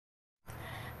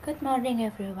Good morning,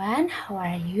 everyone. How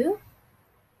are you?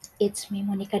 It's me,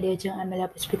 Monica Diajong Amela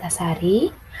Puspitasari.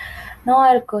 Now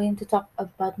I'm going to talk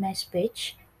about my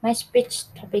speech. My speech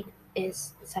topic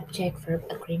is subject verb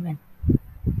agreement.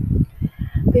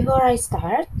 Before I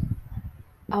start,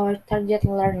 our target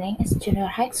learning is junior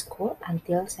high school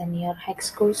until senior high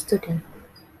school student.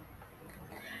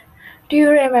 Do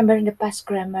you remember in the past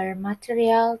grammar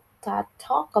material that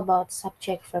talk about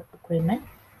subject verb agreement?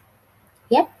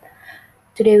 Yep.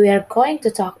 Today we are going to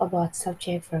talk about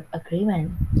subject verb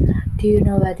agreement. Do you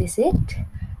know what is it?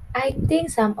 I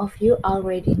think some of you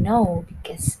already know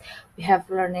because we have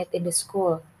learned it in the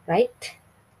school, right?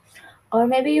 Or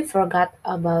maybe you forgot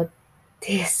about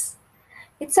this.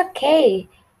 It's okay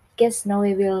because now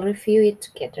we will review it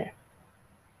together.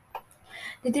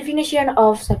 The definition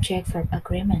of subject verb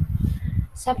agreement.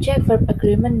 Subject verb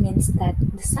agreement means that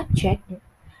the subject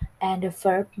and the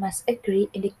verb must agree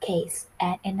in the case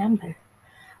and a number.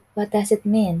 What does it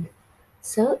mean?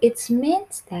 So it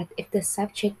means that if the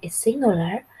subject is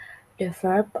singular, the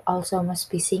verb also must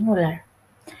be singular.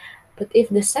 But if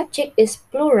the subject is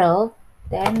plural,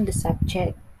 then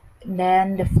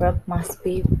the verb must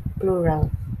be plural.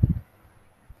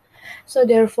 So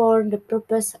therefore the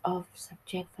purpose of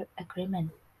subject verb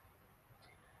agreement.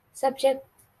 Subject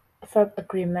verb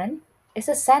agreement is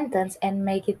a sentence and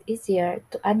make it easier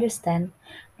to understand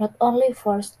not only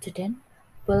for student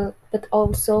but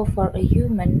also for a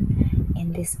human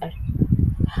in this earth.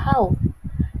 How?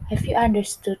 Have you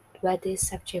understood what this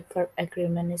subject verb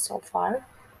agreement is so far?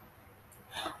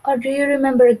 Or do you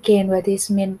remember again what is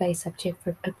meant by subject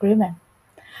verb agreement?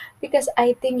 Because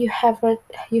I think you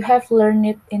have learned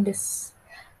it in this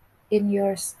in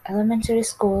your elementary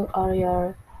school or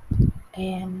your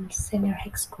senior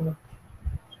high school.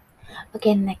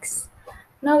 Okay, next.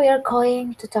 Now we are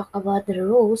going to talk about the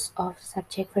rules of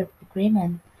subject verb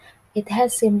agreement. It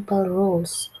has simple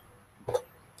rules.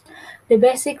 The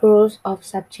basic rules of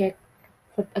subject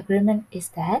verb agreement is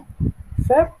that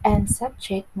verb and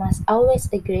subject must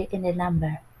always agree in the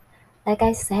number. Like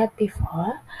I said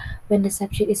before, when the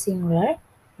subject is singular,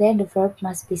 then the verb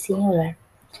must be singular.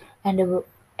 And,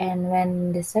 and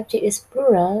when the subject is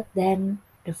plural, then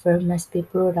the verb must be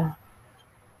plural.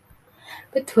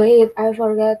 But wait, I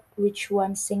forgot which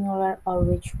one singular or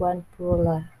which one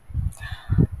plural.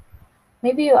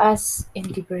 Maybe you ask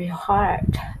in deeper your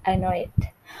heart. I know it.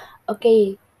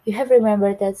 Okay, you have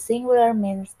remembered that singular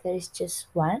means there is just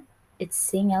one. It's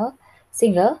single,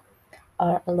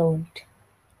 or alone.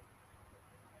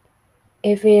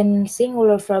 If in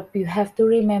singular verb, you have to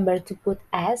remember to put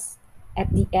s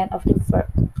at the end of the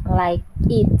verb, like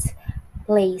eat,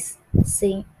 plays,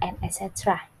 sing, and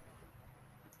etc.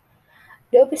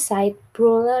 The opposite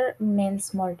plural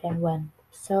means more than one,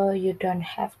 so you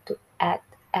don't have to add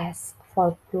s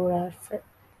for plural verb.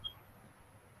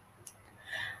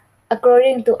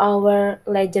 According to our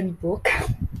legend book,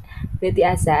 Betty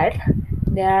Azar,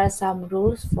 there are some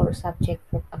rules for subject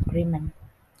verb agreement.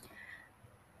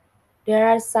 There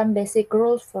are some basic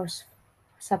rules for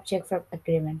subject verb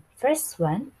agreement. First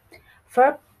one,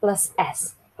 verb plus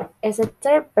s is a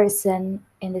third person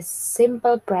in the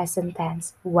simple present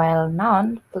tense, while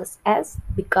noun plus s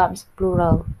becomes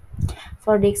plural.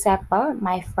 For the example,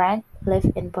 my friend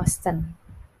lived in Boston.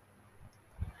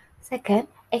 Second,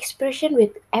 expression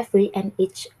with every and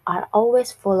each are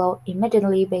always followed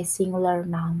immediately by singular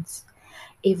nouns.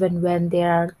 Even when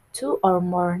there are two or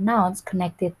more nouns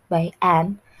connected by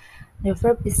an, the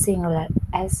verb is singular,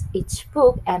 as each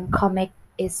book and comic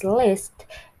is listed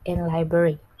in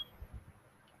library.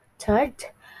 Third,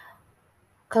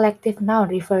 collective noun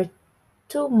refer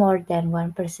to more than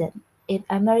one person. In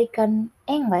American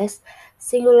English,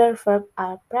 singular verbs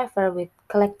are preferred with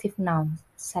collective nouns,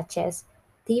 such as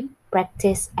team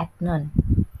practice at noon,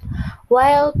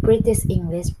 while British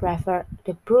English prefer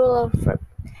the plural verb,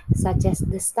 such as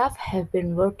the staff have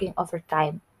been working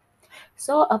overtime.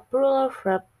 So a plural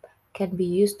verb can be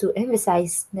used to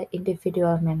emphasize the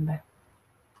individual member.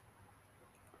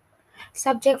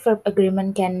 Subject-verb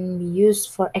agreement can be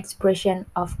used for expression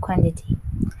of quantity.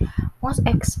 Most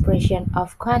expression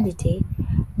of quantity,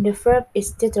 the verb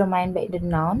is determined by the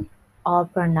noun or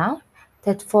pronoun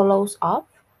that follows up,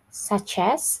 such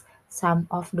as some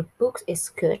of the books is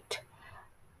good,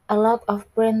 a lot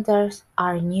of printers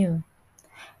are new.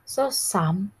 So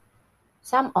some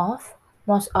of,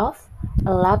 most of,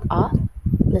 a lot of,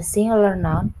 the singular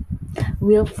noun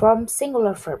will form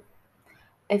singular verb.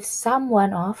 If some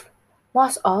one of,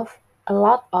 most of, a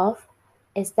lot of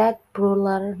is that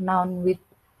plural noun with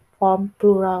form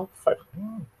plural verb.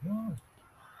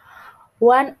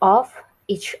 One of,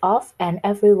 each of, and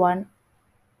every one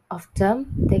of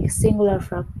them take a singular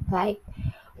verb like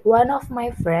one of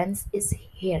my friends is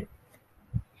here.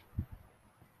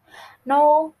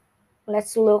 Now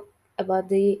let's look about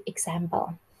the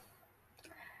example.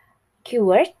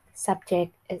 Keyword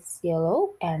subject is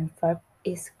yellow and verb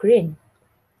is green.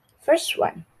 First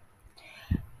one.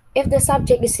 If the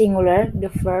subject is singular, the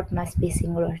verb must be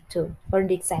singular too. For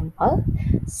the example,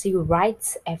 she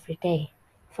writes every day.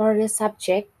 For the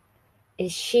subject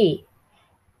is she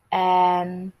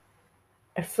and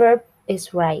the verb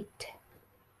is write.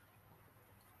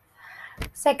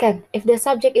 Second, if the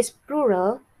subject is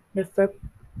plural, the verb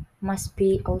must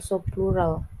be also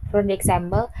plural. For the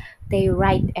example, they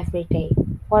write every day.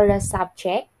 For the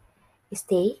subject is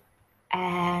they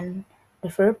and the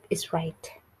verb is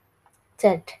write.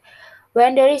 Third,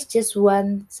 when there is just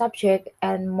one subject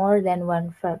and more than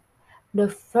one verb, the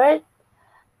verb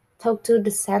talk to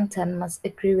the sentence must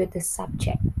agree with the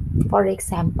subject. For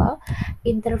example,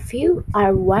 interviews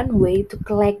are one way to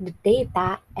collect the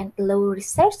data and allow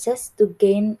researchers to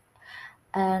gain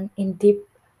an in-depth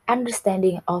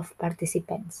understanding of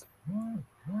participants.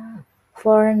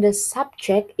 For the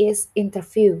subject is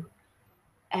interview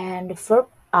and the verb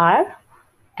are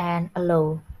and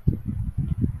allow.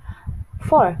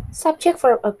 4. Subject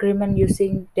verb agreement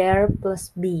using there plus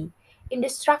be. In the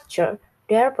structure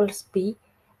there plus be,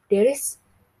 there is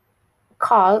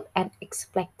called an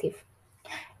expletive.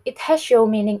 It has show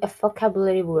meaning a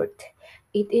vocabulary word.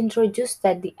 It introduced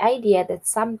that the idea that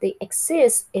something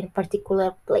exists in a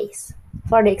particular place.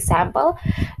 For the example,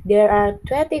 there are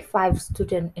 25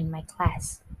 students in my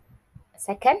class.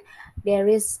 Second, there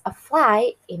is a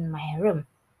fly in my room.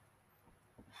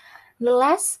 The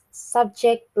last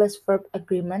subject plus verb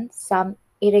agreement, some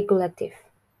irregulative.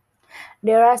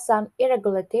 There are some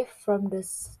irregulative from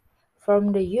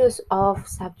the use of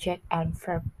subject and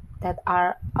verb that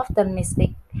are often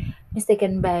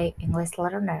mistaken by English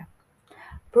learner.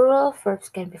 Plural verbs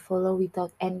can be followed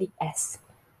without ending s.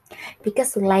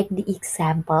 Because like the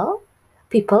example,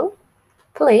 people,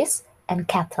 place, and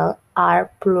cattle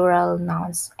are plural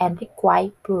nouns and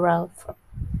require plural verbs.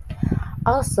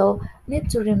 Also, need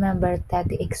to remember that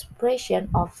the expression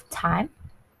of time,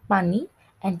 money,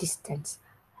 and distance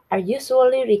are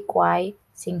usually require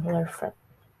singular verb.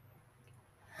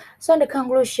 So the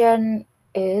conclusion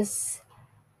is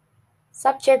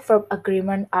subject verb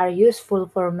agreement are useful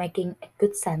for making a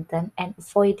good sentence and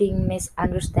avoiding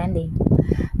misunderstanding.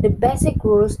 The basic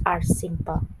rules are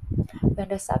simple. When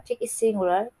the subject is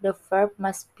singular, the verb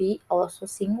must be also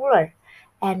singular.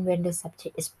 And when the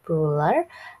subject is plural,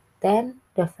 then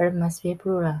the verb must be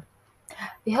plural.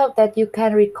 We hope that you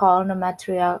can recall the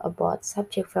material about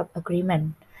subject verb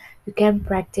agreement. You can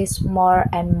practice more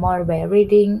and more by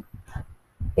reading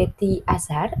Betty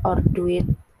Azhar or do it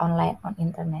online on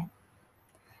internet.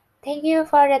 Thank you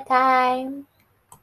for the time.